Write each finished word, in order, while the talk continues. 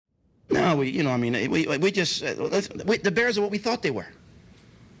No, we just the Bears are what we thought they were.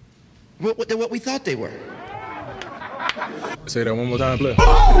 They're what we thought they were. Say that one more time, play.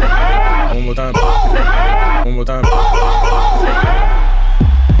 One more time. One more time.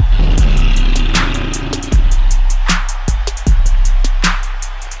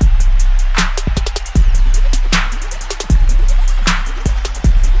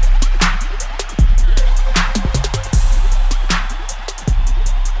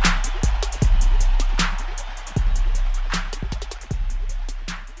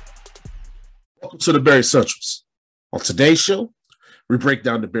 Welcome to the Bears Centrals. On today's show, we break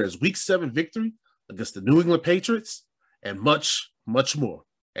down the Bears' Week 7 victory against the New England Patriots and much, much more.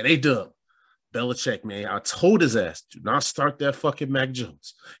 And A-Dub, Belichick, man, I told his ass, do not start that fucking Mac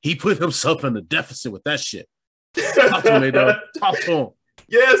Jones. He put himself in a deficit with that shit. Talk to him, A-Dub. Talk to him.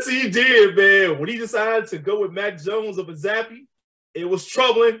 Yes, he did, man. When he decided to go with Mac Jones over Zappe, it was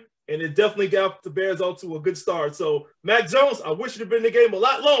troubling, and it definitely got the Bears off to a good start. So, Mac Jones, I wish you'd have been in the game a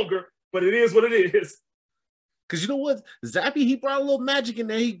lot longer, but it is what it is. Because you know what? Zappe, he brought a little magic in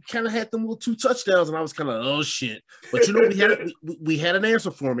there. He kind of had them little 2 touchdowns, and I was kind of, oh, shit. But you know, we had an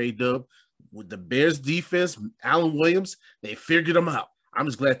answer for him, A-Dub. With the Bears defense, Alan Williams, they figured him out. I'm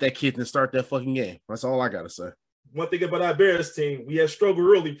just glad that kid didn't start that fucking game. That's all I got to say. One thing about our Bears team, we had struggled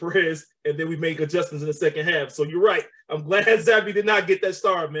early, Perez, and then we make adjustments in the second half. So you're right. I'm glad Zappe did not get that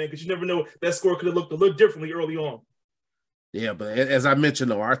start, man, because you never know, that score could have looked a little differently early on. Yeah, but as I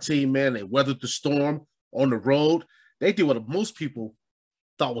mentioned, though, our team, man, they weathered the storm on the road. They did what most people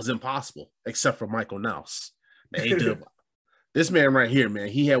thought was impossible, except for Michael Naus. This man right here, man,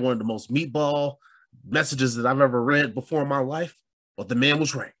 he had one of the most meatball messages that I've ever read before in my life, but the man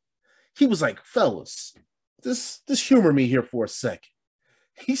was right. He was like, fellas, just humor me here for a second.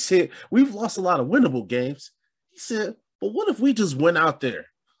 He said, we've lost a lot of winnable games. He said, but what if we just went out there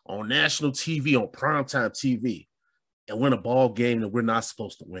on national TV, on primetime TV, and win a ball game that we're not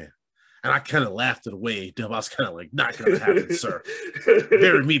supposed to win? And I kind of laughed it away. I was kind of like, not going to happen, sir.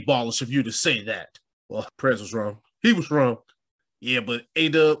 Very meatballish of you to say that. Well, Perez was wrong. He was wrong. Yeah, but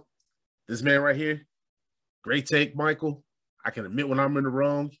A-Dub, this man right here, great take, Michael. I can admit when I'm in the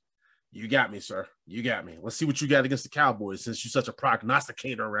wrong. You got me, sir. You got me. Let's see what you got against the Cowboys since you're such a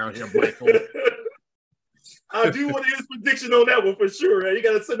prognosticator around here, Michael. I do want to hear his prediction on that one for sure, man. You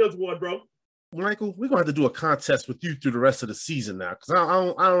got to send us one, bro. Michael, we're going to have to do a contest with you through the rest of the season now because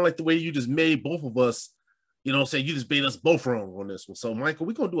I don't like the way you just made both of us, you know what I'm saying? You just made us both wrong on this one. So, Michael,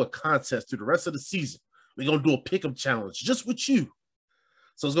 we're going to do a contest through the rest of the season. We're going to do a pick-up challenge just with you.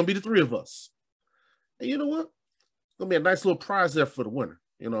 So it's going to be the 3 of us. And you know what? It's going to be a nice little prize there for the winner.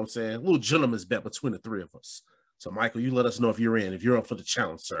 You know what I'm saying? A little gentleman's bet between the 3 of us. So, Michael, you let us know if you're up for the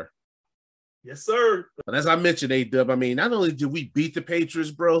challenge, sir. Yes, sir. But as I mentioned, A-Dub, I mean, not only did we beat the Patriots,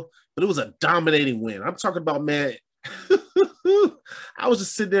 bro, but it was a dominating win. I'm talking about, man, I was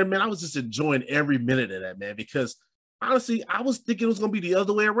just sitting there, man. I was just enjoying every minute of that, man, because honestly, I was thinking it was going to be the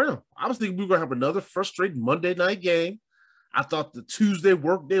other way around. I was thinking we were going to have another frustrating Monday night game. I thought the Tuesday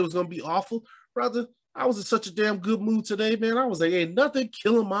work day was going to be awful. Brother, I was in such a damn good mood today, man. I was like, ain't nothing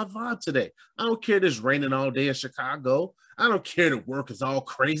killing my vibe today. I don't care it's raining all day in Chicago. I don't care that work is all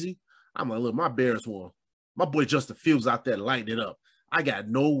crazy. I'm like, look, my Bears won. My boy Justin Fields out there lighting it up. I got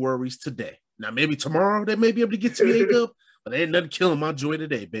no worries today. Now, maybe tomorrow they may be able to get to me, A-Dub, but ain't nothing killing my joy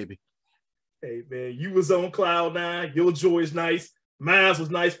today, baby. Hey, man, you was on cloud 9. Your joy is nice. Mine was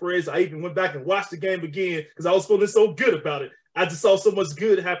nice, Perez. I even went back and watched the game again because I was feeling so good about it. I just saw so much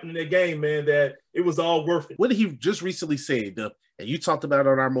good happen in that game, man, that it was all worth it. What did he just recently say, A-Dub? And you talked about it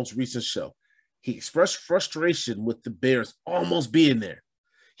on our most recent show. He expressed frustration with the Bears almost being there.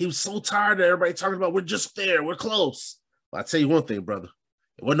 He was so tired of everybody talking about we're just there, we're close. Well, I'll tell you one thing, brother.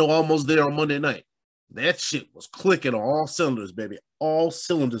 It wasn't no almost there on Monday night. That shit was clicking on all cylinders, baby. All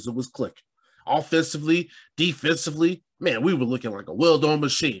cylinders, it was clicking. Offensively, defensively, man, we were looking like a well-done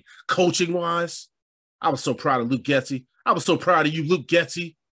machine. Coaching-wise, I was so proud of Luke Getsy. I was so proud of you, Luke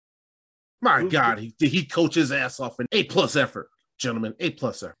Getsy. My God, he coached his ass off an A+ effort, gentlemen, A+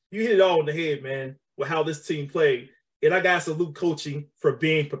 effort. You hit it all on the head, man, with how this team played. And I got to salute coaching for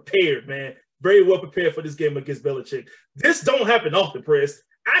being prepared, man. Very well prepared for this game against Belichick. This don't happen often, Press.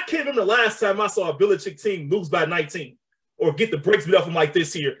 I can't remember the last time I saw a Belichick team lose by 19 or get the brakes beat off them like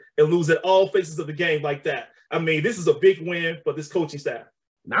this here and lose at all phases of the game like that. I mean, this is a big win for this coaching staff.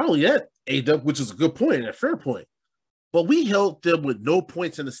 Not only that, A-Dub, which is a good point and a fair point, but we held them with no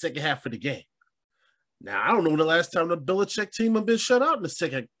points in the second half of the game. Now, I don't know the last time the Belichick team have been shut out in the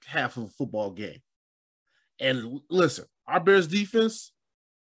second half of a football game. And listen, our Bears defense,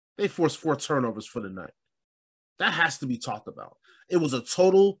 they forced 4 turnovers for the night. That has to be talked about. it was a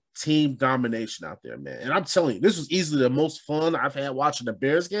total team domination out there, man. And I'm telling you, this was easily the most fun I've had watching the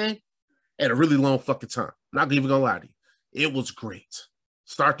Bears game in a really long fucking time. I'm not even gonna lie to you. It was great.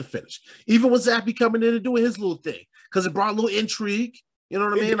 Start to finish. Even with Zappy coming in and doing his little thing, because it brought a little intrigue. You know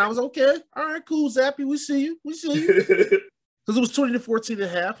what I mean? I was okay. All right, cool, Zappy. We see you. We see you. Because it was 20-14 and a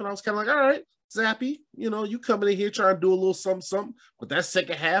half, and I was kind of like, all right, Zappy, you know, you coming in here trying to do a little something. But that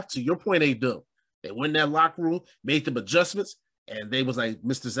second half, to your point, they do. They went in that locker room, made them adjustments, and they was like,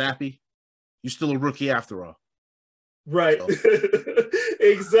 Mr. Zappy, you still a rookie after all. Right. So.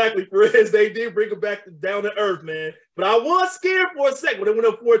 Exactly, Perez. They did bring him back down to earth, man. But I was scared for a second when they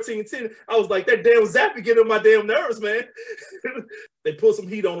went up 14-10. I was like, that damn Zappy getting on my damn nerves, man. They pulled some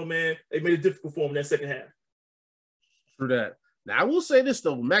heat on him, man. They made it difficult for him in that second half. True that. Now I will say this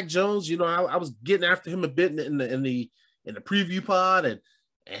though, Mac Jones. You know, I was getting after him a bit in the preview pod, and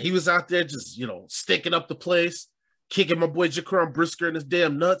he was out there just stinking up the place, kicking my boy Jaquan Brisker in his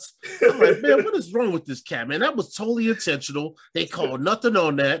damn nuts. I'm like, man, what is wrong with this cat, man? That was totally intentional. They called nothing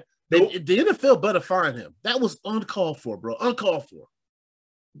on that. The NFL better find him. That was uncalled for, bro. Uncalled for.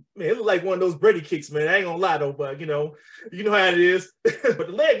 Man, it looked like one of those Brady kicks, man. I ain't gonna lie though, but you know how it is. But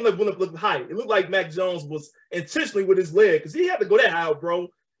the leg went up high. It looked like Mac Jones was intentionally with his leg because he had to go that high, bro.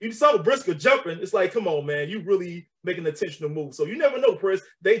 You saw Brisker jumping. It's like, come on, man, you really making an intentional move. So you never know, Chris.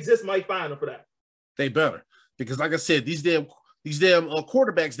 They just might find him for that. They better, because like I said, these damn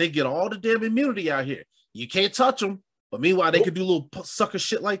quarterbacks, they get all the damn immunity out here. You can't touch them, but meanwhile they could do little sucker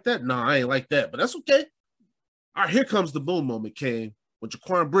shit like that. No, I ain't like that, but that's okay. All right, here comes the boom moment, came when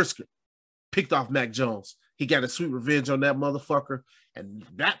Jaquan Brisker picked off Mac Jones. He got a sweet revenge on that motherfucker. And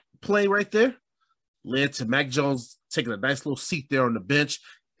that play right there led to Mac Jones taking a nice little seat there on the bench.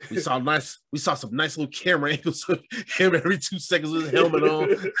 We saw some nice little camera angles of him every 2 seconds with his helmet on,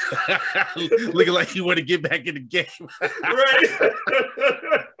 looking like he wanted to get back in the game. Right.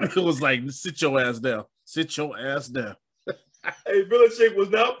 It was like, sit your ass down. Sit your ass down. Hey, Belichick was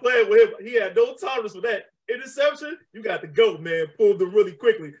not playing with him. He had no tolerance for that. Interception, you got to go, man. Pulled them really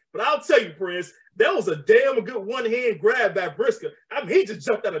quickly. But I'll tell you, Prince, that was a damn good one-hand grab by Brisker. I mean, he just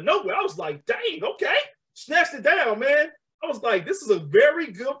jumped out of nowhere. I was like, dang, okay. Snatched it down, man. I was like, this is a very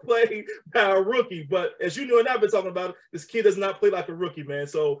good play by a rookie. But as you know, and I've been talking about it, this kid does not play like a rookie, man.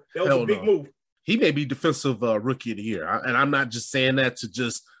 So that was a big move. He may be defensive rookie of the year. And I'm not just saying that to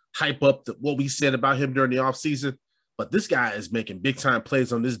just hype up what we said about him during the offseason. But this guy is making big-time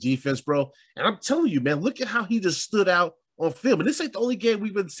plays on this defense, bro. And I'm telling you, man, look at how he just stood out on film. And this ain't the only game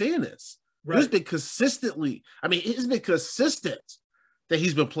we've been seeing this. Right. It's been it's been consistent that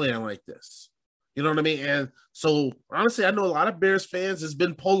he's been playing like this. You know what I mean? And so, honestly, I know a lot of Bears fans has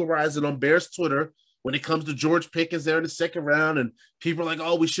been polarizing on Bears Twitter when it comes to George Pickens there in the second round. And people are like,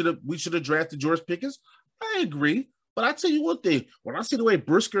 oh, we should have drafted George Pickens. I agree. But I tell you one thing. When I see the way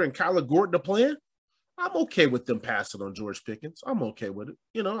Brisker and Kyler Gordon are playing, I'm okay with them passing on George Pickens. I'm okay with it.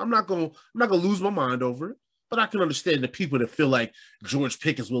 You know, I'm not gonna lose my mind over it. But I can understand the people that feel like George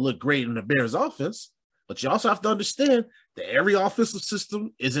Pickens will look great in the Bears offense. But you also have to understand that every offensive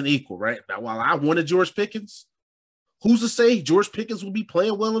system isn't equal, right? Now, while I wanted George Pickens, who's to say George Pickens will be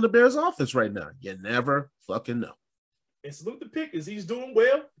playing well in the Bears offense right now? You never fucking know. And salute to Pickens. He's doing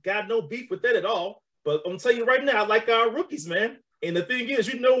well. Got no beef with that at all. But I'm telling you right now, I like our rookies, man. And the thing is,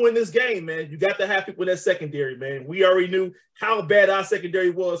 in this game, man, you got to have people in that secondary, man. We already knew how bad our secondary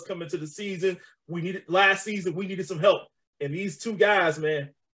was coming to the season. Last season, we needed some help. And these two guys,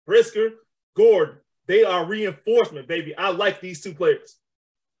 man, Brisker, Gordon, they are reinforcement, baby. I like these two players.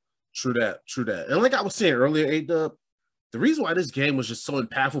 True that. And like I was saying earlier, A-Dub, the reason why this game was just so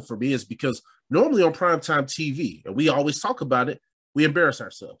impactful for me is because normally on primetime TV, and we always talk about it, we embarrass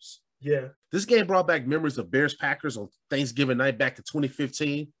ourselves. Yeah. This game brought back memories of Bears-Packers on Thanksgiving night back in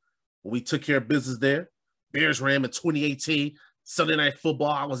 2015 when we took care of business there. Bears-Ram in 2018. Sunday Night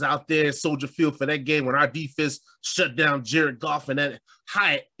Football, I was out there at Soldier Field for that game when our defense shut down Jared Goff and that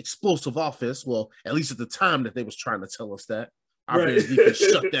high explosive offense. Well, at least at the time that they was trying to tell us that. Our Bears defense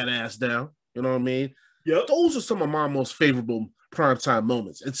shut that ass down. You know what I mean? Yep. Those are some of my most favorable primetime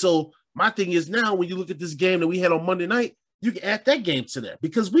moments. And so my thing is now when you look at this game that we had on Monday night, you can add that game to that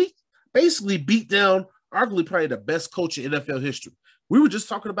because we basically beat down arguably probably the best coach in NFL history. We were just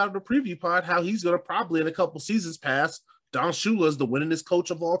talking about in the preview pod how he's going to probably in a couple seasons pass Don Shula as the winningest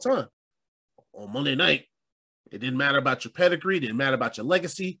coach of all time. On Monday night, it didn't matter about your pedigree, it didn't matter about your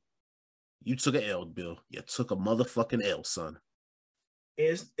legacy. You took an L, Bill. You took a motherfucking L, son.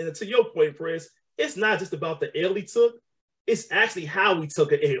 And to your point, Press, it's not just about the L he took. It's actually how he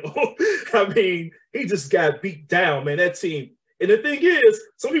took an L. I mean, he just got beat down, man, that team. And the thing is,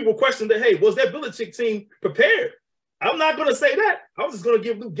 some people question that, hey, was that Belichick team prepared? I'm not going to say that. I was just going to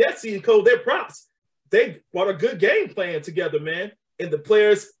give Luke Getsy and Cole their props. They brought a good game plan together, man, and the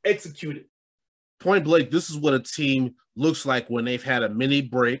players executed. Point blank, this is what a team looks like when they've had a mini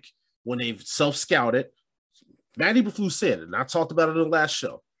break, when they've self-scouted. Matty Eberflus said it, and I talked about it in the last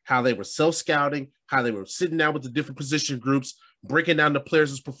show, how they were self-scouting, how they were sitting down with the different position groups, breaking down the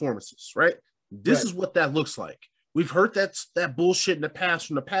players' performances, right? This is what that looks like. We've heard that bullshit in the past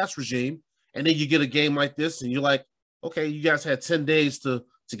from the past regime, and then you get a game like this, and you're like, okay, you guys had 10 days to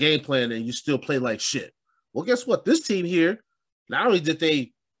game plan, and you still play like shit. Well, guess what? This team here, not only did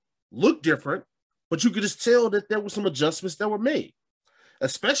they look different, but you could just tell that there were some adjustments that were made,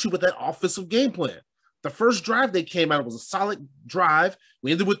 especially with that offensive game plan. The first drive they came out was a solid drive.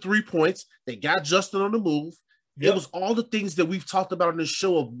 We ended with 3 points. They got Justin on the move. It was all the things that we've talked about in this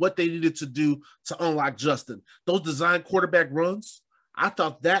show of what they needed to do to unlock Justin. Those design quarterback runs, I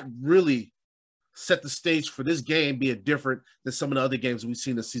thought that really set the stage for this game being different than some of the other games we've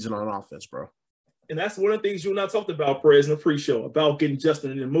seen this season on offense, bro. And that's one of the things you and I talked about, Perez, in the pre-show, about getting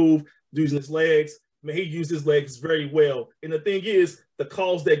Justin in the move, using his legs. I mean, he used his legs very well. And the thing is, the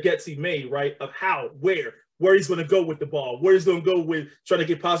calls that Getsy made, right, of how, where he's going to go with the ball, where he's going to go with trying to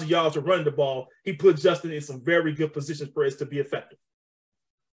get positive yards or run the ball. He put Justin in some very good positions for us to be effective.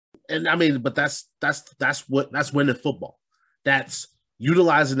 And I mean, but that's winning football. That's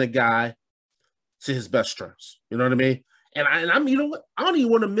utilizing the guy to his best strengths. You know what I mean? And I'm, you know what? I don't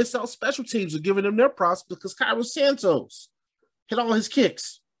even want to miss out special teams of giving them their props because Cairo Santos hit all his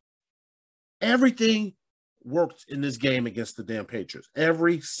kicks. Everything worked in this game against the damn Patriots.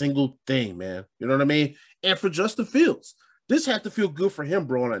 Every single thing, man. You know what I mean? And for Justin Fields, this had to feel good for him,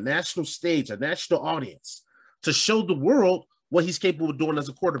 bro, on a national stage, a national audience, to show the world what he's capable of doing as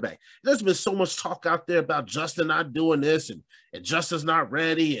a quarterback. There's been so much talk out there about Justin not doing this and Justin's not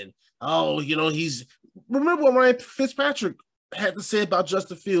ready. And, remember what Ryan Fitzpatrick had to say about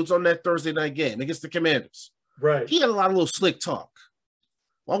Justin Fields on that Thursday night game against the Commanders? Right. He had a lot of little slick talk.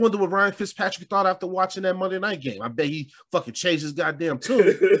 Well, I wonder what Ryan Fitzpatrick thought after watching that Monday night game. I bet he fucking changed his goddamn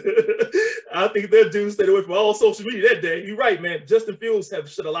tune. I think that dude stayed away from all social media that day. You're right, man. Justin Fields have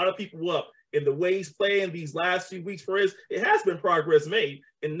shut a lot of people up. In the way he's playing these last few weeks for us, it has been progress made.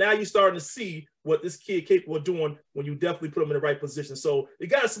 And now you're starting to see what this kid capable of doing when you definitely put him in the right position. So you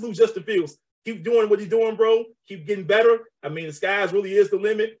got to salute Justin Fields. Keep doing what he's doing, bro. Keep getting better. I mean, the skies really is the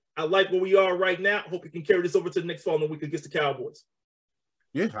limit. I like where we are right now. Hope we can carry this over to the next following week against the Cowboys.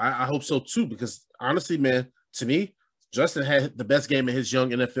 Yeah, I hope so too, because honestly, man, to me, Justin had the best game in his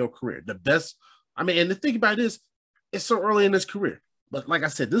young NFL career. The best. I mean, and the thing about it is, it's so early in his career. But like I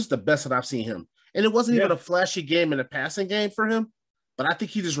said, this is the best that I've seen him. And it wasn't even a flashy game in a passing game for him. But I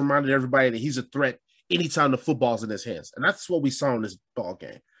think he just reminded everybody that he's a threat anytime the football's in his hands. And that's what we saw in this ball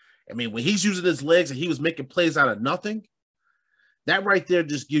game. I mean, when he's using his legs and he was making plays out of nothing, that right there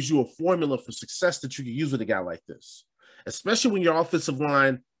just gives you a formula for success that you can use with a guy like this, especially when your offensive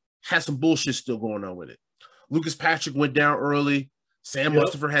line has some bullshit still going on with it. Lucas Patrick went down early. Sam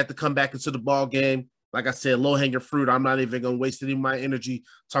Mustipher had to come back into the ball game. Like I said, low-hanging fruit. I'm not even going to waste any of my energy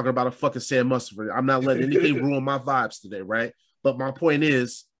talking about a fucking Sam Mustipher. I'm not letting anything ruin my vibes today, right? But my point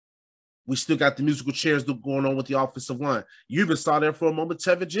is, we still got the musical chairs going on with the offensive line. You even saw there for a moment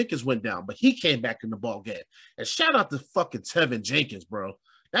Tevin Jenkins went down, but he came back in the ball game. And shout out to fucking Tevin Jenkins, bro.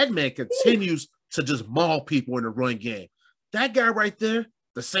 That man continues to just maul people in the run game. That guy right there,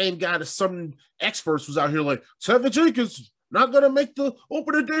 the same guy that some experts was out here like, Tevin Jenkins not going to make the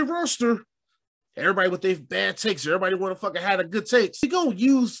opening day roster. Everybody with their bad takes, everybody want to fucking have a good takes. You go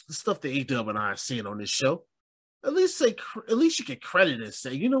use the stuff that A-Dub and I are seeing on this show. At least you can credit it and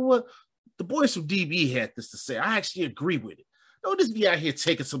say, you know what? The boys from DB had this to say. I actually agree with it. Don't just be out here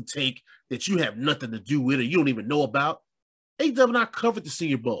taking some take that you have nothing to do with or you don't even know about. A-Dub and I covered the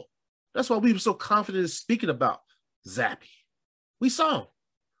Senior Bowl. That's why we were so confident in speaking about Zappy. We saw him.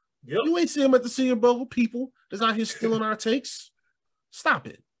 Yep. You ain't see him at the Senior Bowl, people that's out here stealing our takes. Stop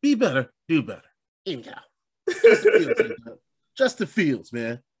it. Be better. Do better. Anyhow. Justin Fields,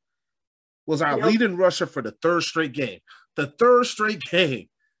 man, was our leading rusher for the third straight game. The third straight game.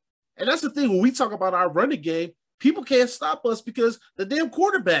 And that's the thing. When we talk about our running game, people can't stop us because the damn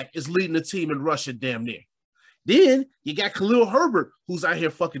quarterback is leading the team in rushing damn near. Then you got Khalil Herbert, who's out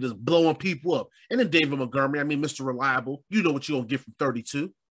here fucking just blowing people up. And then David Montgomery, I mean, Mr. Reliable. You know what you're going to get from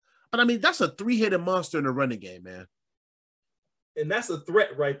 32. But, I mean, that's a three-headed monster in the running game, man. And that's a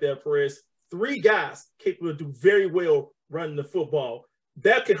threat right there, Perez. 3 guys capable of do very well running the football.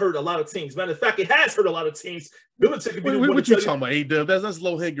 That could hurt a lot of teams. Matter of fact, it has hurt a lot of teams. What you talking about, A-Dub? That's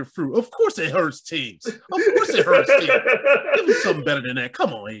low-hanging fruit. Of course it hurts teams. Of course it hurts teams. Give me something better than that.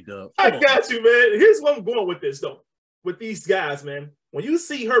 Come on, A-Dub. I got you, man. Here's where I'm going with this, though. with these guys, man, when you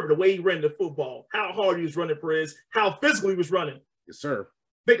see Herbert, the way he ran the football, how hard he was running, Perez, how physical he was running. Yes, sir.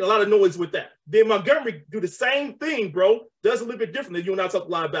 Making a lot of noise with that. Then Montgomery do the same thing, bro. Does a little bit different than you and I talk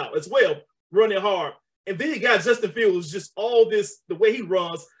a lot about as well, running hard. And then you got Justin Fields, just all this, the way he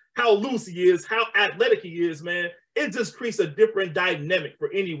runs, how loose he is, how athletic he is, man. It just creates a different dynamic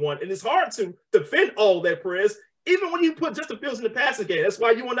for anyone. And it's hard to defend all that, Perez, even when you put Justin Fields in the passing game. That's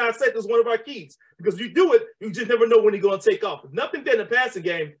why you and I said this is one of our keys. Because if you do it, you just never know when he's going to take off. If nothing there in the passing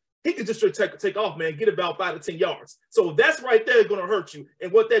game, he could just take off, man, get about 5 to 10 yards. So that's right there going to hurt you.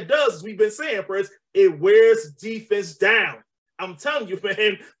 And what that does, is we've been saying, Perez, it wears defense down. I'm telling you,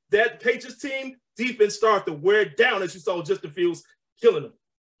 man, that Patriots team, defense started to wear down as you saw Justin Fields killing them.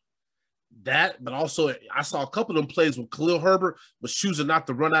 That, but also I saw a couple of them plays when Khalil Herbert was choosing not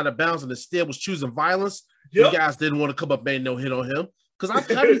to run out of bounds and instead was choosing violence. Yep. You guys didn't want to come up and no hit on him. Because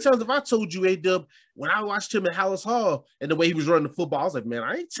how many times have I told you, A-Dub, when I watched him at Hallis Hall and the way he was running the football, I was like, man,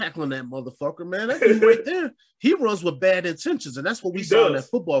 I ain't tackling that motherfucker, man. That dude right there, he runs with bad intentions, and that's what we saw in that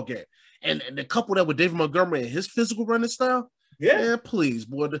football game. And the couple that with David Montgomery and his physical running style, man, please,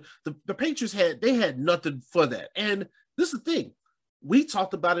 boy, the Patriots had nothing for that. And this is the thing. We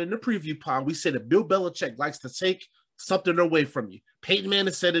talked about it in the preview pod. We said that Bill Belichick likes to take something away from you. Peyton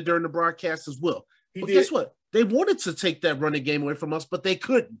Manning said it during the broadcast as well. But guess what? They wanted to take that running game away from us, but they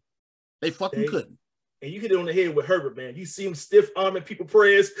couldn't. They couldn't. And you hit it on the head with Herbert, man. You see him stiff-arming people,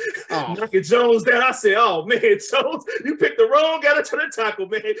 Perez, knocking Jones down. I said, oh, man, Jones, you picked the wrong guy to turn the tackle,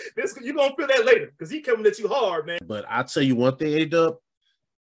 man. You're going to feel that later because he coming at you hard, man. But I'll tell you one thing, A-Dub,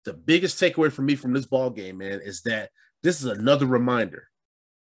 the biggest takeaway for me from this ball game, man, is that this is another reminder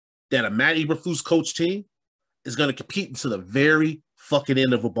that a Matt Eberflus coach team is going to compete until the very fucking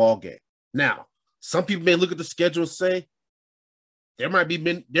end of a ball game. Now, some people may look at the schedule and say there might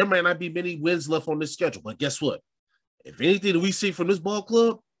not be many wins left on this schedule, but guess what? If anything that we see from this ball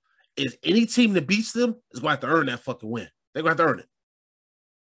club is any team that beats them is going to have to earn that fucking win. They're going to have to earn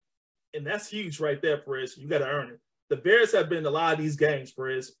it. And that's huge right there, Perez. You got to earn it. The Bears have been in a lot of these games,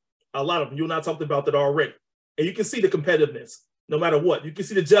 Perez. A lot of them. You and I talked about that already. And you can see the competitiveness no matter what. You can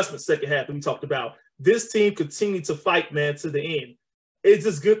see the adjustments second half that we talked about. This team continued to fight, man, to the end. It's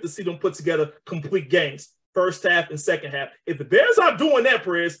just good to see them put together complete games, first half and second half. If the Bears aren't doing that,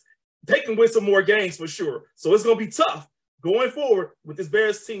 Perez, they can win some more games for sure. So it's going to be tough going forward with this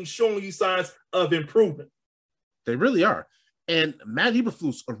Bears team showing you signs of improvement. They really are. And Matt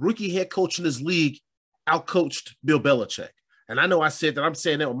Eberflus, a rookie head coach in his league, outcoached Bill Belichick. And I know I said that I'm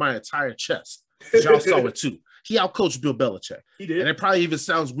saying that with my entire chest. Y'all saw it too. He outcoached Bill Belichick. He did. And it probably even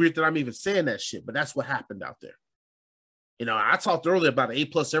sounds weird that I'm even saying that shit, but that's what happened out there. You know, I talked earlier about an A+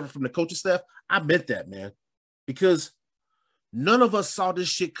 effort from the coaching staff. I meant that, man, because none of us saw this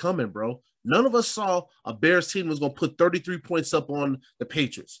shit coming, bro. None of us saw a Bears team that was going to put 33 points up on the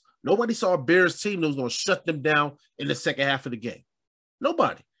Patriots. Nobody saw a Bears team that was going to shut them down in the second half of the game.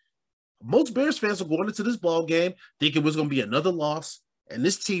 Nobody. Most Bears fans are going into this ball game thinking it was going to be another loss, and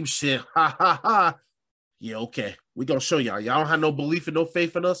this team shit, yeah, okay. We're going to show y'all. Y'all don't have no belief and no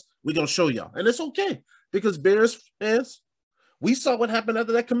faith in us. We're going to show y'all. And it's okay because Bears fans, we saw what happened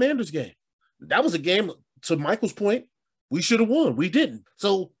after that Commanders game. That was a game, to Michael's point, we should have won. We didn't.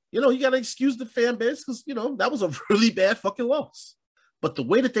 So, you got to excuse the fan base because, that was a really bad fucking loss. But the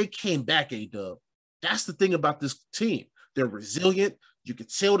way that they came back, A-Dub, that's the thing about this team. They're resilient. You can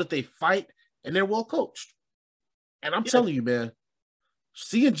tell that they fight, and they're well coached. And I'm telling you, man,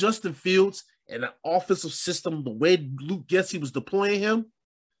 seeing Justin Fields and the offensive system, the way Luke Getsy was deploying him,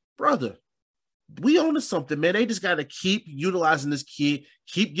 brother, we own to something, man. They just got to keep utilizing this kid,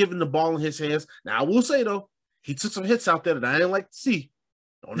 keep giving the ball in his hands. Now, I will say, though, he took some hits out there that I didn't like to see.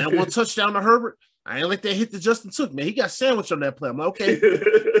 On that one touchdown to Herbert, I ain't like that hit that Justin took, man. He got sandwiched on that play. I'm like, okay,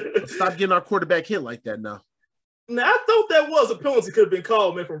 let's stop getting our quarterback hit like that now. Now, I thought that was a penalty could have been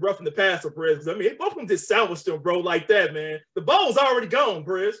called, man, from roughing the passer, Perez. I mean, both of them just sandwiched him, bro, like that, man. The ball was already gone,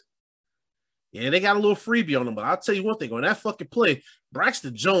 Perez. Yeah, they got a little freebie on them, but I'll tell you one thing. On that fucking play,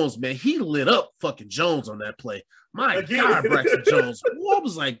 Braxton Jones, man, he lit up fucking Jones on that play. My God, Braxton Jones. I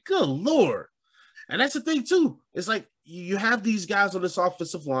was like, good Lord. And that's the thing, too. It's like you have these guys on this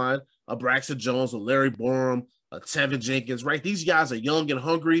offensive line, a Braxton Jones, a Larry Borum, a Tevin Jenkins, right? These guys are young and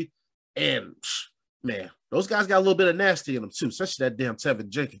hungry, and, man, those guys got a little bit of nasty in them, too, especially that damn Tevin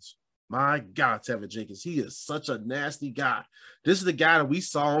Jenkins. My God, Tevin Jenkins. He is such a nasty guy. This is the guy that we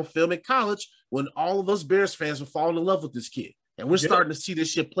saw on film in college when all of us Bears fans were falling in love with this kid. And we're starting to see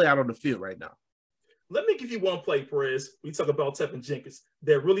this shit play out on the field right now. Let me give you one play, Perez. We talk about Tevin Jenkins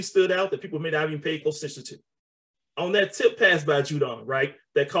that really stood out that people may not even pay close attention to. On that tip pass by Judon, right,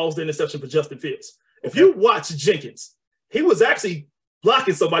 that caused the interception for Justin Fields. If you watch Jenkins, he was actually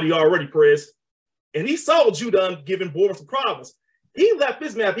blocking somebody already, Perez, and he saw Judon giving Borum some problems. He left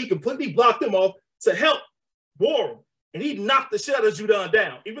his map. He completely blocked him off to help Borum, and he knocked the shit out of Judon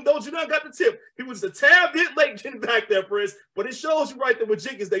down. Even though Judon got the tip, he was a tad bit late getting back there, Perez. But it shows you right there with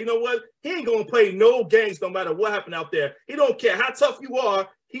Jenkins that, you know what? He ain't going to play no games no matter what happened out there. He don't care how tough you are.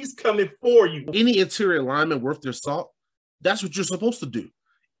 He's coming for you. Any interior lineman worth their salt, that's what you're supposed to do.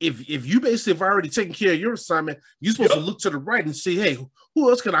 If you basically have already taken care of your assignment, you're supposed to look to the right and see, hey, who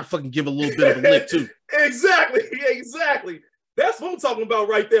else can I fucking give a little bit of a lick to? Exactly. That's what I'm talking about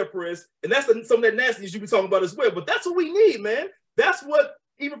right there, Perez. And that's some of that nastiness you be talking about as well. But that's what we need, man. That's what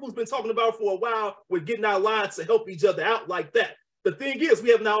Eberflus been talking about for a while. We're getting our lines to help each other out like that. The thing is, we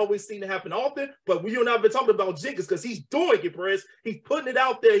have not always seen it happen often, but we have not been talking about Jenkins because he's doing it, Perez. He's putting it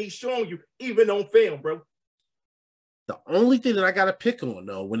out there. He's showing you, even on film, bro. The only thing that I got to pick on,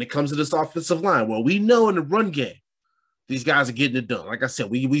 though, when it comes to this offensive line, well, we know in the run game, these guys are getting it done. Like I said,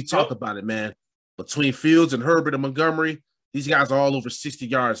 we talk about it, man. Between Fields and Herbert and Montgomery, these guys are all over 60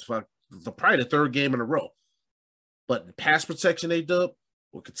 yards for probably the third game in a row. But the pass protection, A-Dub,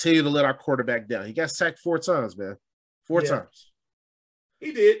 will continue to let our quarterback down. He got sacked 4 times, man. 4 times.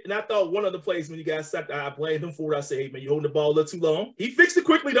 He did, and I thought one of the plays when you got sacked, I blamed him for it. I said, hey, man, you're holding the ball a little too long. He fixed it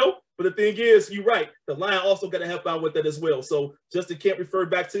quickly, though. But the thing is, you're right. The line also got to help out with that as well. So Justin can't refer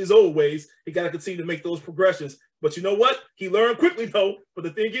back to his old ways. He got to continue to make those progressions. But you know what? He learned quickly, though. But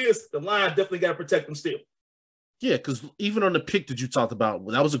the thing is, the line definitely got to protect him still. Yeah, because even on the pick that you talked about,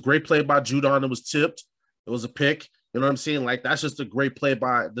 that was a great play by Judon. It was tipped. It was a pick. You know what I'm saying? Like, that's just a great play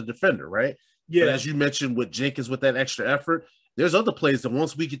by the defender, right? Yeah. But as you mentioned with Jenkins with that extra effort, there's other plays that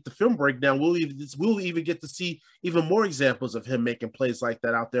once we get the film breakdown, we'll even get to see even more examples of him making plays like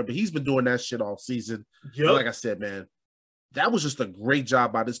that out there. But he's been doing that shit all season. Yep. Like I said, man, that was just a great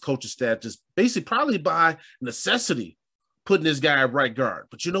job by this coaching staff, just basically probably by necessity putting this guy at right guard.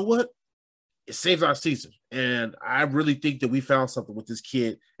 But you know what? It saves our season. And I really think that we found something with this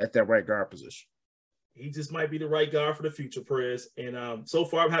kid at that right guard position. He just might be the right guard for the future, Perez. And so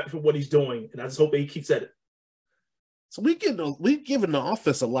far, I'm happy for what he's doing. And I just hope that he keeps at it. So we giving the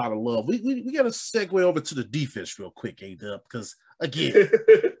offense a lot of love. We got to segue over to the defense real quick, A-Dub, because again,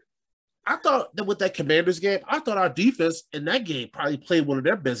 I thought that with that Commanders game, I thought our defense in that game probably played one of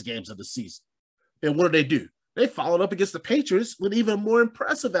their best games of the season. And what did they do? They followed up against the Patriots with even more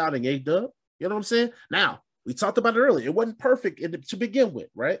impressive outing, A-Dub. You know what I'm saying? Now, we talked about it earlier. It wasn't perfect to begin with,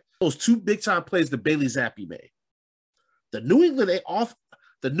 right? Those 2 big-time plays that Bailey Zappi made. The New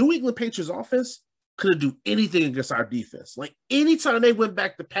England Patriots offense couldn't do anything against our defense. Like, anytime they went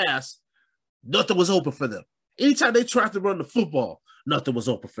back to pass, nothing was open for them. Anytime they tried to run the football, nothing was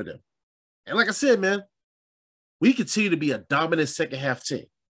open for them. And like I said, man, we continue to be a dominant second-half team.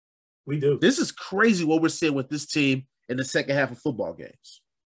 We do. This is crazy what we're seeing with this team in the second half of football games.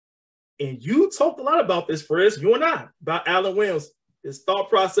 And you talked a lot about this, Perez, you and I, about Alan Williams, his thought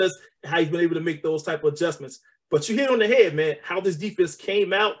process, and how he's been able to make those type of adjustments. But you hit on the head, man, how this defense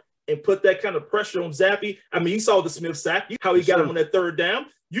came out and put that kind of pressure on Zappi. I mean, you saw the Smith sack, how he got him on that 3rd down.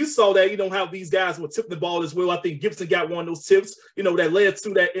 You saw that, how these guys were tipping the ball as well. I think Gibson got one of those tips, that led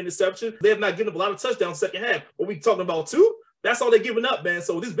to that interception. They have not given up a lot of touchdowns second half. What we talking about 2? That's all they're giving up, man.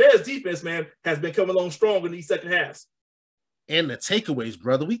 So this Bears defense, man, has been coming along strong in these second halves. And the takeaways,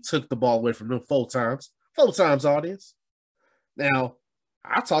 brother, we took the ball away from them 4 times. 4 times, audience. Now,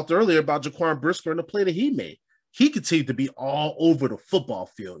 I talked earlier about Jaquan Brisker and the play that he made. He continued to be all over the football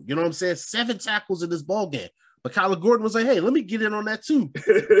field. You know what I'm saying? 7 tackles in this ball game. But Kyler Gordon was like, hey, let me get in on that too.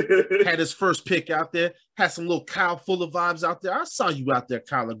 Had his first pick out there. Had some little Kyle Fuller vibes out there. I saw you out there,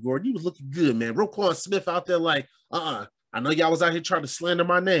 Kyler Gordon. You was looking good, man. Roquan Smith out there like, I know y'all was out here trying to slander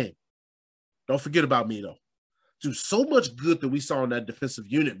my name. Don't forget about me, though. Dude, so much good that we saw in that defensive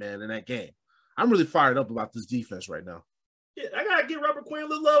unit, man, in that game. I'm really fired up about this defense right now. Yeah, I gotta give Robert Quinn a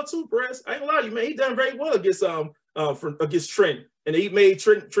little love too, Perez. I ain't gonna lie to you, man. He done very well against Trent, and he made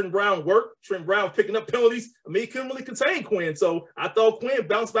Trent Brown work. Trent Brown picking up penalties. I mean, he couldn't really contain Quinn, so I thought Quinn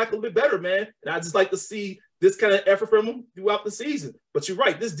bounced back a little bit better, man. And I just like to see this kind of effort from him throughout the season. But you're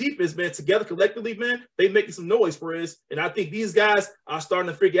right, this defense, man, together collectively, man, they making some noise, Perez. And I think these guys are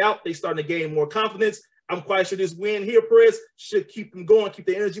starting to figure out. They starting to gain more confidence. I'm quite sure this win here, Perez, should keep them going, keep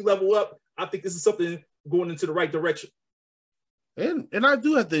the energy level up. I think this is something going into the right direction. And I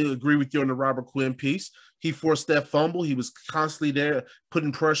do have to agree with you on the Robert Quinn piece. He forced that fumble. He was constantly there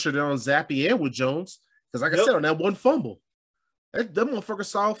putting pressure there on Zappi and with Jones. Because like I said, on that one fumble, that motherfucker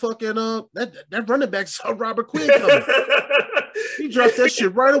saw fucking that running back saw Robert Quinn coming. He dropped that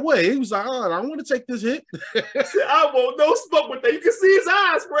shit right away. He was like, "Oh, I don't want to take this hit." I want no smoke with that. You can see his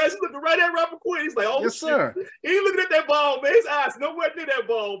eyes, bro. He's looking right at Robert Quinn. He's like, "Oh, Yes, shit." sir. He ain't looking at that ball, man. His eyes nowhere near that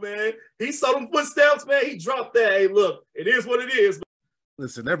ball, man. He saw them footsteps, man. He dropped that. Hey, look, it is what it is.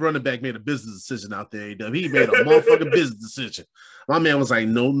 Listen, that running back made a business decision out there. He made a motherfucking business decision. My man was like,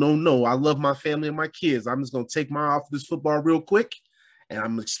 no. I love my family and my kids. I'm just going to take my eye off this football real quick, and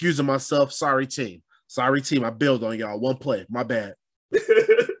I'm excusing myself. Sorry, team. I bailed on y'all. One play. My bad.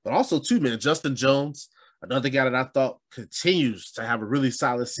 But also, too, man, Justin Jones, another guy that I thought continues to have a really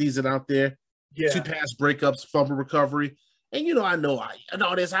solid season out there. Yeah. 2 pass breakups, fumble recovery. And, I know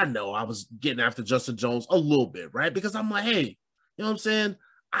I was getting after Justin Jones a little bit, right? Because I'm like, hey, you know what I'm saying?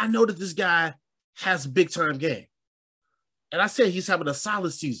 I know that this guy has a big-time game. And I said he's having a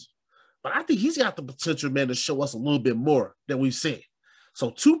solid season. But I think he's got the potential, man, to show us a little bit more than we've seen. So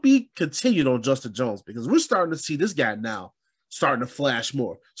to be continued on Justin Jones, because we're starting to see this guy now starting to flash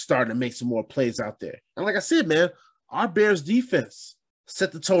more, starting to make some more plays out there. And like I said, man, our Bears defense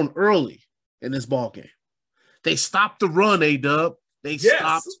set the tone early in this ball game. They stopped the run, A-Dub. They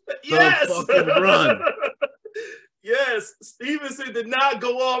stopped the fucking run. Yes, Stevenson did not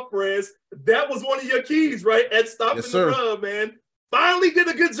go off, Prez. That was one of your keys, right? At stopping the run, man. Finally did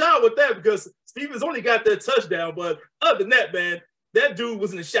a good job with that because Stevens only got that touchdown. But other than that, man, that dude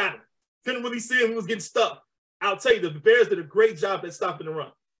was in the shadow. Couldn't really see him. He was getting stuck. I'll tell you, the Bears did a great job at stopping the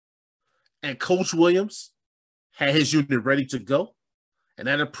run. And Coach Williams had his unit ready to go. And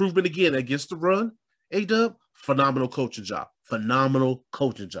that improvement again against the run, A-Dub, phenomenal coaching job. Phenomenal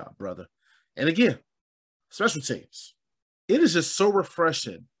coaching job, brother. And again, special teams. It is just so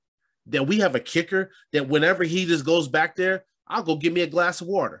refreshing that we have a kicker that whenever he just goes back there, I'll go get me a glass of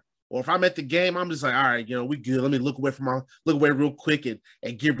water. Or if I'm at the game, I'm just like, all right, we good. Let me look away real quick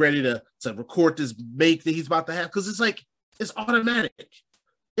and get ready to record this make that he's about to have. Because it's like, it's automatic.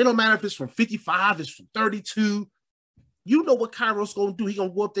 It don't matter if it's from 55, it's from 32. You know what Kairos going to do. He going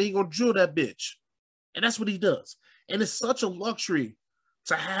to go up there, he going to drill that bitch. And that's what he does. And it's such a luxury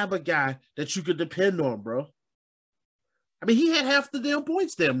to have a guy that you could depend on, bro. I mean, he had half the damn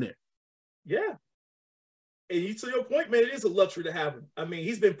points damn near. Yeah. And to your point, man, it is a luxury to have him. I mean,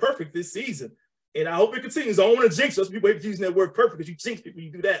 he's been perfect this season. And I hope it continues. I don't want to jinx us. People hate using that word perfect because you jinx people when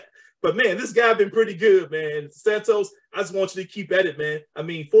you do that. But, man, this guy been pretty good, man. Santos, I just want you to keep at it, man. I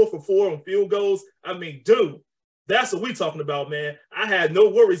mean, 4 for 4 on field goals. I mean, dude, that's what we talking about, man. I had no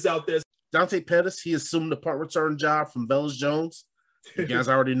worries out there. Dante Pettis, he assumed the punt return job from Velus Jones. You guys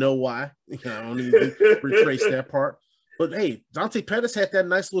already know why. I don't even retrace that part. But, hey, Dante Pettis had that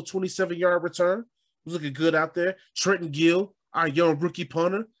nice little 27-yard return. He was looking good out there. Trenton Gill, our young rookie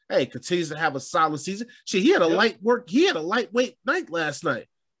punter, hey, continues to have a solid season. Shit, he had a lightweight night last night.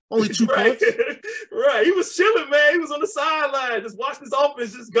 Only 2 punts. Right. He was chilling, man. He was on the sideline, just watching his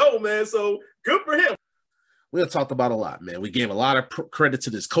offense just go, man. So good for him. We have talked about a lot, man. We gave a lot of credit to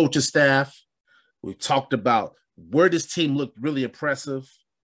this coaching staff. We talked about where this team looked really impressive.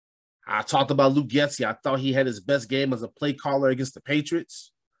 I talked about Luke Getsy. I thought he had his best game as a play caller against the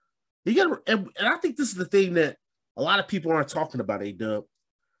Patriots. And I think this is the thing that a lot of people aren't talking about, A-Dub.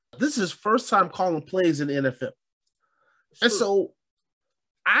 This is his first time calling plays in the NFL. Sure. And so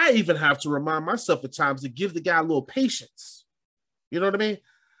I even have to remind myself at times to give the guy a little patience. You know what I mean?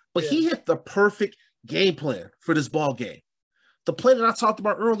 But he hit the perfect game plan for this ball game. The play that I talked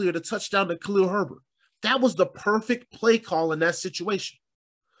about earlier, the touchdown to Khalil Herbert, that was the perfect play call in that situation.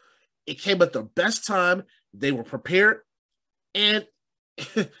 It came at the best time. They were prepared. And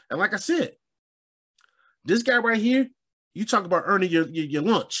like I said, this guy right here, you talk about earning your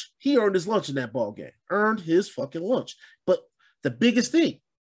lunch. He earned his lunch in that ball game. Earned his fucking lunch. But the biggest thing,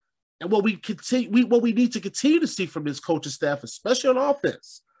 and what we need to continue to see from this coaching staff, especially on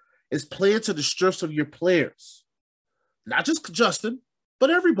offense, is playing to the strengths of your players. Not just Justin, but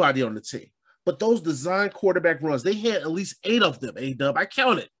everybody on the team. But those design quarterback runs, they had at least 8 of them, A-Dub. I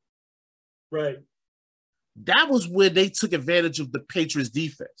counted. Right. That was when they took advantage of the Patriots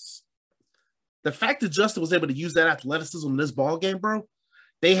defense. The fact that Justin was able to use that athleticism in this ball game, bro,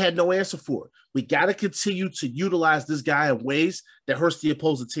 they had no answer for it. We got to continue to utilize this guy in ways that hurts the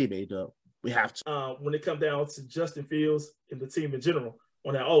opposing team, A-Dub. We have to. When it comes down to Justin Fields and the team in general,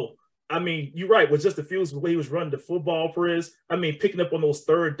 on that, I mean, you're right. With Justin Fields, the way he was running the football, Perez, I mean, picking up on those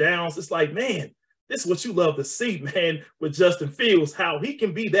third downs, it's like, man, this is what you love to see, man, with Justin Fields, how he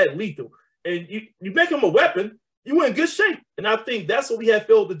can be that lethal. And you make him a weapon, you in good shape. And I think that's what we had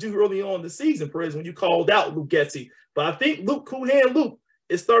failed to do early on in the season, Perez, when you called out Luke Getsy. But I think Cool Hand Luke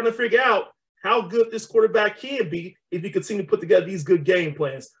is starting to figure out how good this quarterback can be if you continue to put together these good game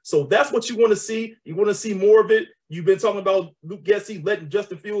plans. So that's what you want to see. You want to see more of it. You've been talking about Luke Getsy letting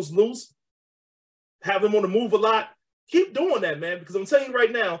Justin Fields loose, have him on the move a lot. Keep doing that, man, because I'm telling you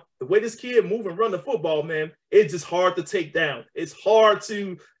right now, the way this kid move and run the football, man, it's just hard to take down. It's hard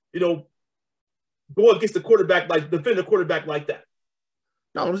to, go against the quarterback, defend a quarterback like that.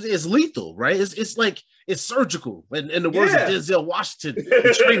 No, it's lethal, right? It's like it's surgical. In the words of Denzel Washington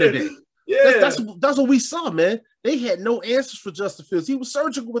in Training Day. Yeah, that's what we saw, man. They had no answers for Justin Fields. He was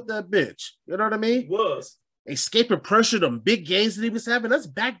surgical with that bitch. You know what I mean? He was. Escaping pressure, them big gains that he was having, that's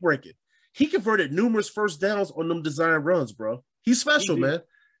backbreaking. He converted numerous first downs on them design runs, bro. He's special, man.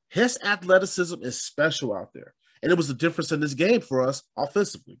 His athleticism is special out there. And it was the difference in this game for us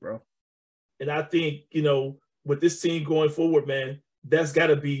offensively, bro. And I think, with this team going forward, man, that's got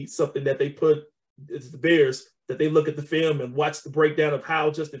to be something that they put it's the Bears, that they look at the film and watch the breakdown of how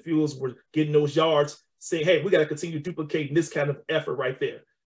Justin Fields were getting those yards, saying, hey, we got to continue duplicating this kind of effort right there.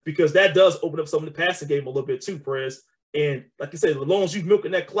 Because that does open up some of the passing game a little bit too, Perez. And like you said, as long as you're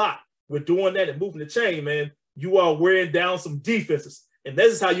milking that clock, we're doing that and moving the chain, man, you are wearing down some defenses. And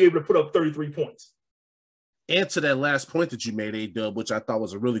this is how you're able to put up 33 points. And to that last point that you made, A-Dub, which I thought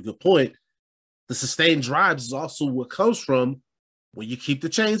was a really good point, the sustained drives is also what comes from when you keep the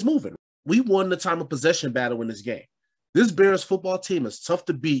chains moving. We won the time of possession battle in this game. This Bears football team is tough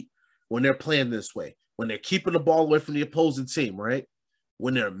to beat when they're playing this way, when they're keeping the ball away from the opposing team, right?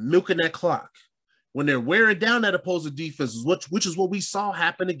 When they're milking that clock, when they're wearing down that opposing defense, which is what we saw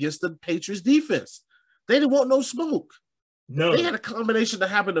happen against the Patriots defense. They didn't want no smoke. No. They had a combination that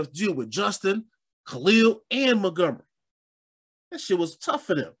happened to deal with Justin, Khalil, and Montgomery. That shit was tough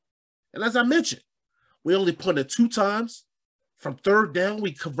for them. And as I mentioned, we only punted 2 times. From third down,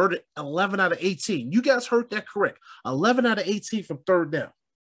 we converted 11 out of 18. You guys heard that correct. 11 out of 18 from third down.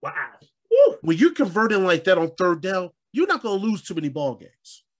 Wow. Woo. When you're converting like that on third down, you're not going to lose too many ball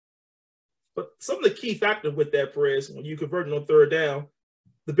games. But some of the key factor with that, Perez, when you converting on third down,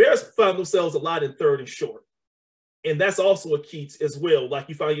 the Bears found themselves a lot in third and short. And that's also a key as well. Like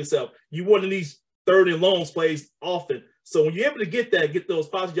you find yourself, you want in these third and longs plays often. So when you're able to get those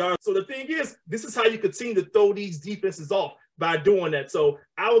positive yards. So the thing is, this is how you continue to throw these defenses off by doing that. So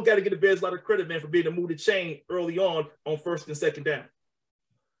I would got to give the Bears a lot of credit, man, for being able to move the chain early on first and second down.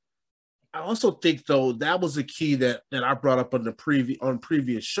 I also think, though, that was a key that I brought up on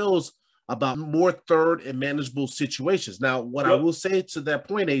previous shows about more third and manageable situations. Now, what I will say to that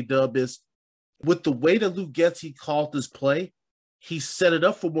point, A-Dub, is with the way that Luke Getsy called this play, he set it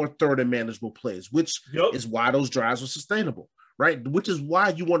up for more third and manageable plays, which is why those drives were sustainable, right? Which is why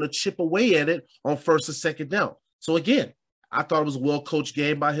you want to chip away at it on first and second down. So, again, I thought it was a well-coached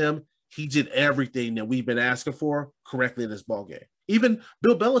game by him. He did everything that we've been asking for correctly in this ball game. Even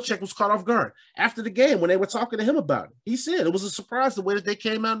Bill Belichick was caught off guard. After the game, when they were talking to him about it, he said it was a surprise the way that they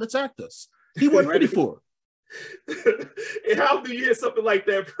came out and attacked us. He wasn't ready for it. And how do you hear something like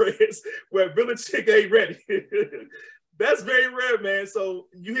that, Prince, where Belichick ain't ready? That's very rare, man. So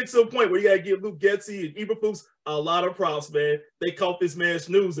you hit to a point where you got to give Luke Getsy and Eberflus a lot of props, man. They caught this man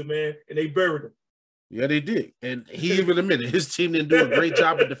snoozing, man, and they buried him. Yeah, they did. And he even admitted his team didn't do a great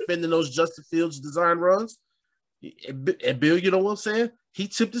job of defending those Justin Fields design runs. And Bill, you know what I'm saying? He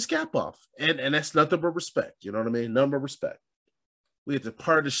tipped his cap off. And that's nothing but respect. You know what I mean? Nothing but respect. We at the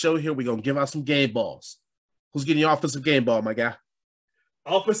part of the show here, we're going to give out some game balls. Who's getting your offensive game ball, my guy?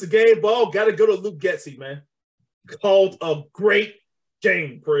 Offensive game ball, got to go to Luke Getsy, man. Called a great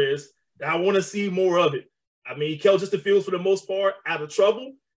game, Perez. I want to see more of it. I mean, he kept Justin Fields for the most part out of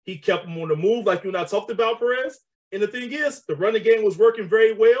trouble. He kept him on the move like you and I talked about, Perez. And the thing is, the running game was working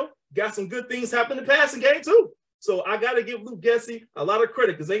very well. Got some good things happening in the passing game, too. So I got to give Luke Getsy a lot of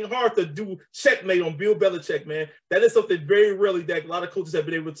credit because it ain't hard to do checkmate on Bill Belichick, man. That is something very rarely that a lot of coaches have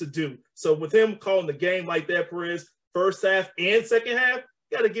been able to do. So with him calling the game like that, Perez, first half and second half,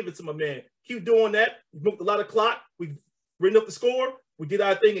 got to give it to my man. Keep doing that. We moved a lot of clock. We written up the score. We did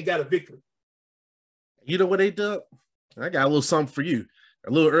our thing and got a victory. You know what they did? I got a little something for you. A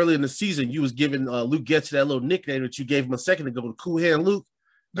little early in the season, you was giving Luke Getsy that little nickname that you gave him a second ago, the Cool Hand Luke.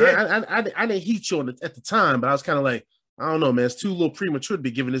 Yeah. I didn't heat you on it at the time, but I was kind of like, I don't know, man. It's too a little premature to be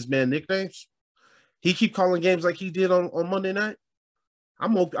giving this man nicknames. He keep calling games like he did on Monday night.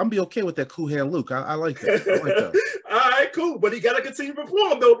 I'm be okay with that Cool Hand Luke. I like that. I like that. All right, cool. But he got to continue to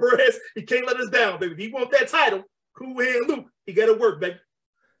perform, though, Perez. He can't let us down, baby. If he want that title, Cool Hand Luke, he got to work, baby.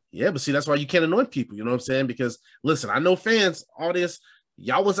 Yeah, but see, that's why you can't annoy people. You know what I'm saying? Because, listen, I know fans, audience,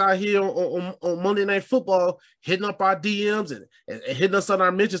 y'all was out here on Monday Night Football hitting up our DMs and hitting us on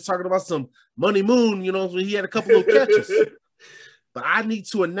our mentions talking about some Money Moon, you know, when he had a couple of catches. But I need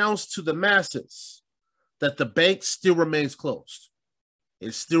to announce to the masses that the bank still remains closed.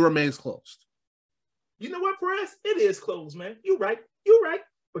 It still remains closed. You know what, Perez? It is closed, man. You're right. You're right.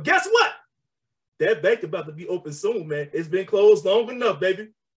 But guess what? That bank about to be open soon, man. It's been closed long enough, baby.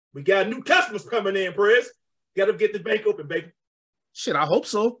 We got new customers coming in, Perez. Got to get the bank open, baby. Shit, I hope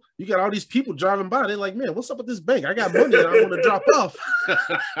so. You got all these people driving by. They're like, man, what's up with this bank? I got money that I want to drop off.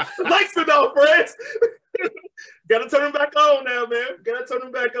 Lights to know, Perez. Got to turn them back on now, man. Got to turn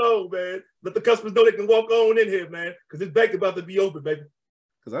them back on, man. Let the customers know they can walk on in here, man, because this bank about to be open, baby.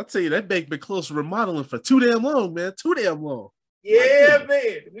 Because I tell you, that bank been close to remodeling for too damn long, man. Too damn long. Yeah,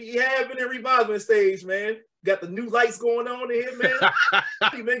 man. We have been in remodeling stage, man. Got the new lights going on in here, man.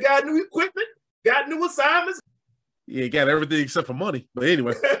 Man, got new equipment, got new assignments. Yeah, got everything except for money. But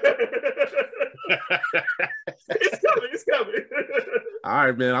anyway. It's coming. It's coming. All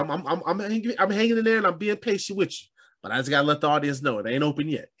right, man. I'm hanging in there and I'm being patient with you. But I just gotta let the audience know it ain't open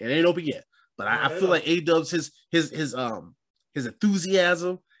yet. It ain't open yet. But I feel like A-Dub's his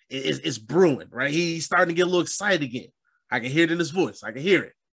enthusiasm is brewing, right? He's starting to get a little excited again. I can hear it in his voice. I can hear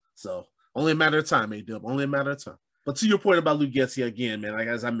it. So only a matter of time, A-Dub. Only a matter of time. But to your point about Luke Getsy again, man, like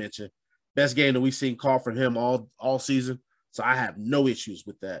as I mentioned, best game that we've seen called from him all season. So I have no issues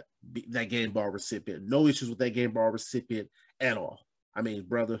with that game ball recipient. No issues with that game ball recipient at all. I mean,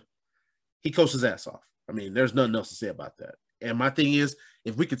 brother, he coached his ass off. I mean, there's nothing else to say about that. And my thing is,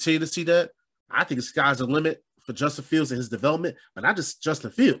 if we continue to see that, I think the sky's the limit for Justin Fields and his development, but not just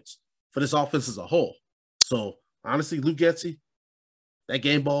Justin Fields, for this offense as a whole. So honestly, Luke Getsy, that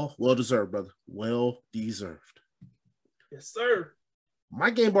game ball, well deserved, brother. Well deserved. Yes, sir. My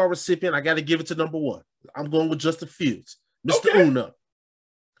game ball recipient, I got to give it to number one. I'm going with Justin Fields, Mr. Okay. Una.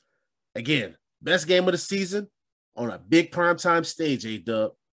 Again, best game of the season on a big primetime stage,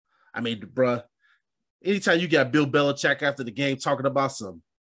 A-Dub. I mean, bruh, anytime you got Bill Belichick after the game talking about some,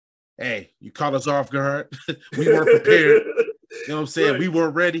 hey, you caught us off guard. We weren't prepared. You know what I'm saying? Right. We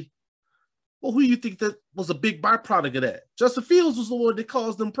weren't ready. Well, who do you think that was a big byproduct of that? Justin Fields was the one that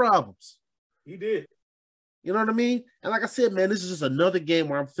caused them problems. He did. You know what I mean? And like I said, man, this is just another game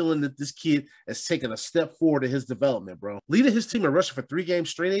where I'm feeling that this kid has taken a step forward in his development, bro. Leading his team in rushing for 3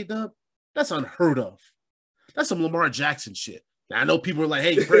 games straight, A-Dub, that's unheard of. That's some Lamar Jackson shit. Now, I know people are like,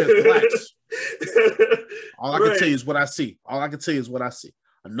 hey, Fred, relax. All I can tell you is what I see. All I can tell you is what I see.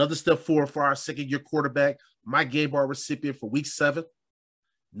 Another step forward for our second-year quarterback, my game ball recipient for week 7,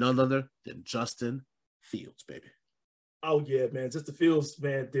 none other than Justin Fields, baby. Oh, yeah, man. Justin Fields,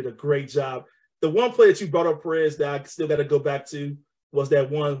 man, did a great job. The one play that you brought up, Perez, that I still got to go back to was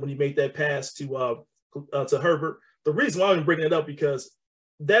that one when he made that pass to Herbert. The reason why I'm bringing it up because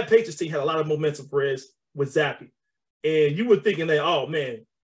that Patriots team had a lot of momentum, Perez, with Zappe. And you were thinking that, oh, man,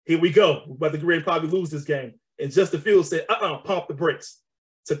 here we go. We're about to probably lose this game. And Justin Fields said, pump the brakes.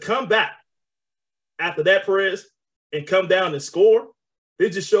 To come back after that, Perez, and come down and score, it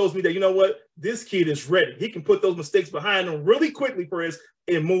just shows me that, you know what, this kid is ready. He can put those mistakes behind him really quickly, Perez,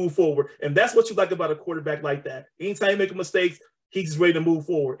 and move forward. And that's what you like about a quarterback like that. Anytime you make a mistake, he's just ready to move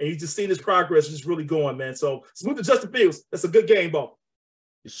forward. And he's just seeing his progress just really going, man. So salute to Justin Fields. That's a good game ball.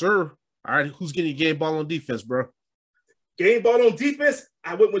 Yes, sir. All right, who's getting game ball on defense, bro? Game ball on defense,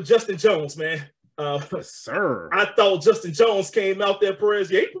 I went with Justin Jones, man. Yes, sir. I thought Justin Jones came out there, Perez.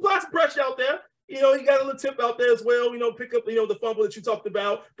 Yeah, he put lots of pressure out there. You know, he got a little tip out there as well, you know, pick up, you know, the fumble that you talked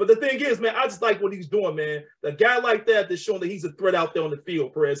about. But the thing is, man, I just like what he's doing, man. A guy like that that's showing that he's a threat out there on the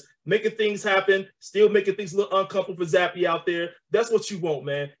field, Perez. Making things happen, still making things a little uncomfortable for Zappe out there. That's what you want,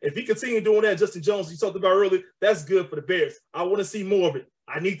 man. If he continue doing that, Justin Jones, you talked about earlier, that's good for the Bears. I want to see more of it.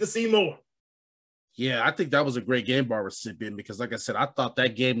 I need to see more. Yeah, I think that was a great game ball recipient because, like I said, I thought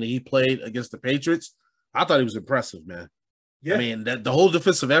that game that he played against the Patriots, I thought he was impressive, man. Yeah. I mean, the whole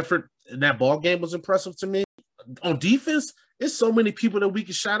defensive effort in that ball game was impressive to me. On defense, there's so many people that we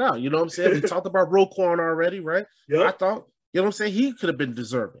can shout out. You know what I'm saying? We talked about Roquan already, right? Yeah. I thought, you know what I'm saying? He could have been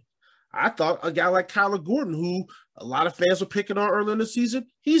deserving. I thought a guy like Kyler Gordon, who a lot of fans were picking on early in the season,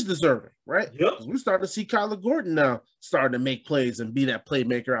 he's deserving, right? Yep. We're starting to see Kyler Gordon now starting to make plays and be that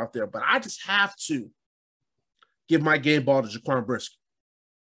playmaker out there. But I just have to give my game ball to Jaquan Brisker.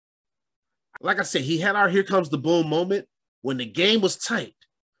 Like I said, he had our here comes the boom moment. When the game was tight,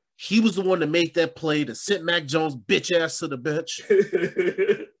 he was the one to make that play to send Mac Jones' bitch ass to the bench.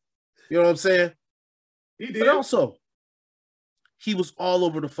 You know what I'm saying? He did. But also, he was all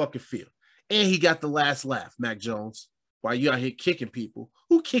over the fucking field. And he got the last laugh, Mac Jones, while you out here kicking people.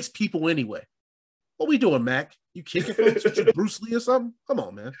 Who kicks people anyway? What we doing, Mac? You kicking folks with your Bruce Lee or something? Come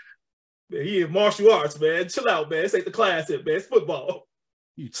on, man. Man, he in martial arts, man. Chill out, man. This ain't the class here, man. It's football.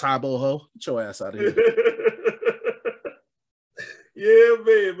 You Tybo ho. Get your ass out of here. Yeah,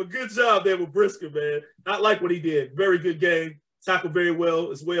 man. But good job there with Brisker, man. I like what he did. Very good game. tackled very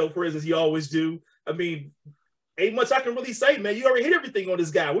well as well, Perez, as he always do. I mean, ain't much I can really say, man. You already hit everything on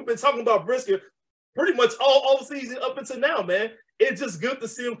this guy. We've been talking about Brisker pretty much all season up until now, man. It's just good to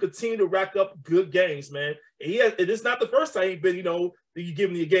see him continue to rack up good games, man. And it's not the first time he's been, you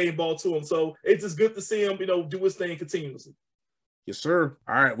giving the game ball to him. So it's just good to see him, do his thing continuously. Yes, sir.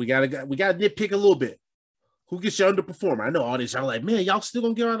 All right, we gotta nitpick a little bit. Who gets your underperformer? I know all this. Y'all like, man, y'all still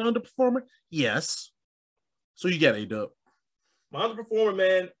gonna get on an underperformer? Yes. So you got A-Dub. My underperformer,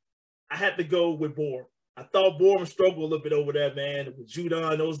 man, I had to go with Bourne. I thought Bourne struggled a little bit over there, man. With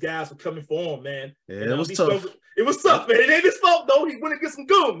Judon, those guys were coming for him, man. Yeah, it was tough. It was tough, man. It ain't his fault, though. He went and get some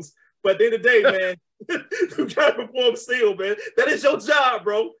goons. But at the end of the day, man, you got to perform still, man. That is your job,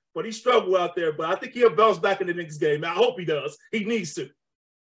 bro. But he struggled out there. But I think he'll bounce back in the next game. I hope he does. He needs to.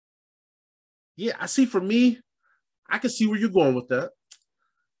 Yeah, I see. For me, I can see where you're going with that.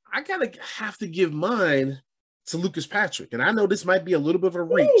 I have to give mine to Lucas Patrick. And I know this might be a little bit of a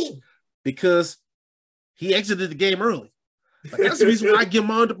reach because he exited the game early. But that's the reason why I give him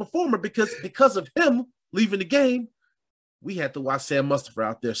my underperformer, because of him leaving the game, we had to watch Sam Mustipher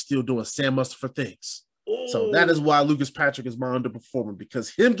out there still doing Sam Mustipher things. Ooh. So that is why Lucas Patrick is my underperformer,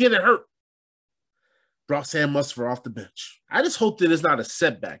 because him getting hurt brought Sam Mustipher off the bench. I just hope that it's not a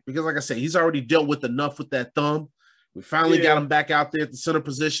setback because, like I said, he's already dealt with enough with that thumb. We finally got him back out there at the center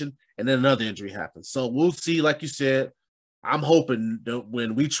position, and then another injury happens. So we'll see, like you said, I'm hoping that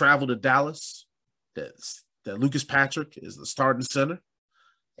when we travel to Dallas, that Lucas Patrick is the starting center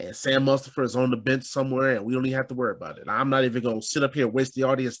and Sam Mustipher is on the bench somewhere and we don't even have to worry about it. I'm not even going to sit up here and waste the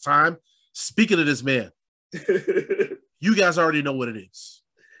audience time. Speaking of this man, you guys already know what it is.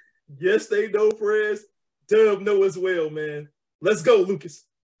 Yes, they know, Perez. Dub know as well, man. Let's go, Lucas.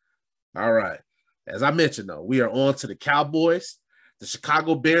 All right. As I mentioned, though, we are on to the Cowboys. The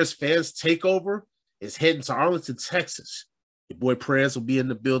Chicago Bears fans takeover is heading to Arlington, Texas. Your boy Perez will be in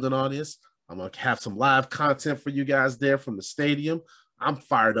the building on this. I'm going to have some live content for you guys there from the stadium. I'm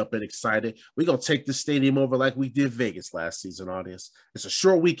fired up and excited. We're going to take the stadium over like we did Vegas last season, audience. It's a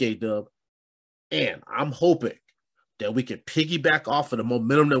short week, A-Dub. And I'm hoping that we can piggyback off of the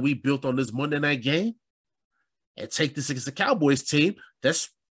momentum that we built on this Monday night game and take this against the Cowboys team that's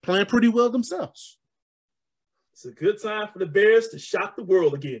playing pretty well themselves. It's a good time for the Bears to shock the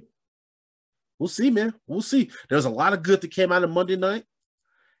world again. We'll see, man. We'll see. There's a lot of good that came out of Monday night.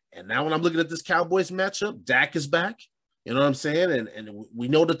 And now when I'm looking at this Cowboys matchup, Dak is back. You know what I'm saying? And we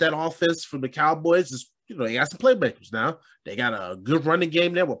know that offense from the Cowboys is, they got some playmakers now. They got a good running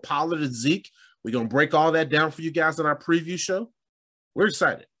game there with Pollard and Zeke. We're going to break all that down for you guys on our preview show. We're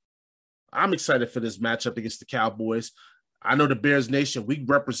excited. I'm excited for this matchup against the Cowboys. I know the Bears Nation, we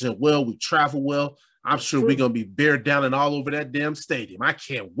represent well. We travel well. I'm sure we're going to be bear down and all over that damn stadium. I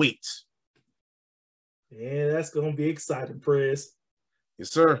can't wait. Yeah, that's going to be exciting, Perez. Yes,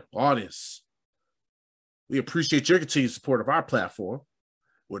 sir. Audience, we appreciate your continued support of our platform.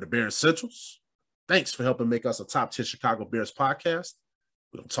 We're the Bears Centrals. Thanks for helping make us a top 10 Chicago Bears podcast.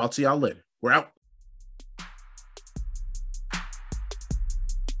 We'll talk to y'all later. We're out.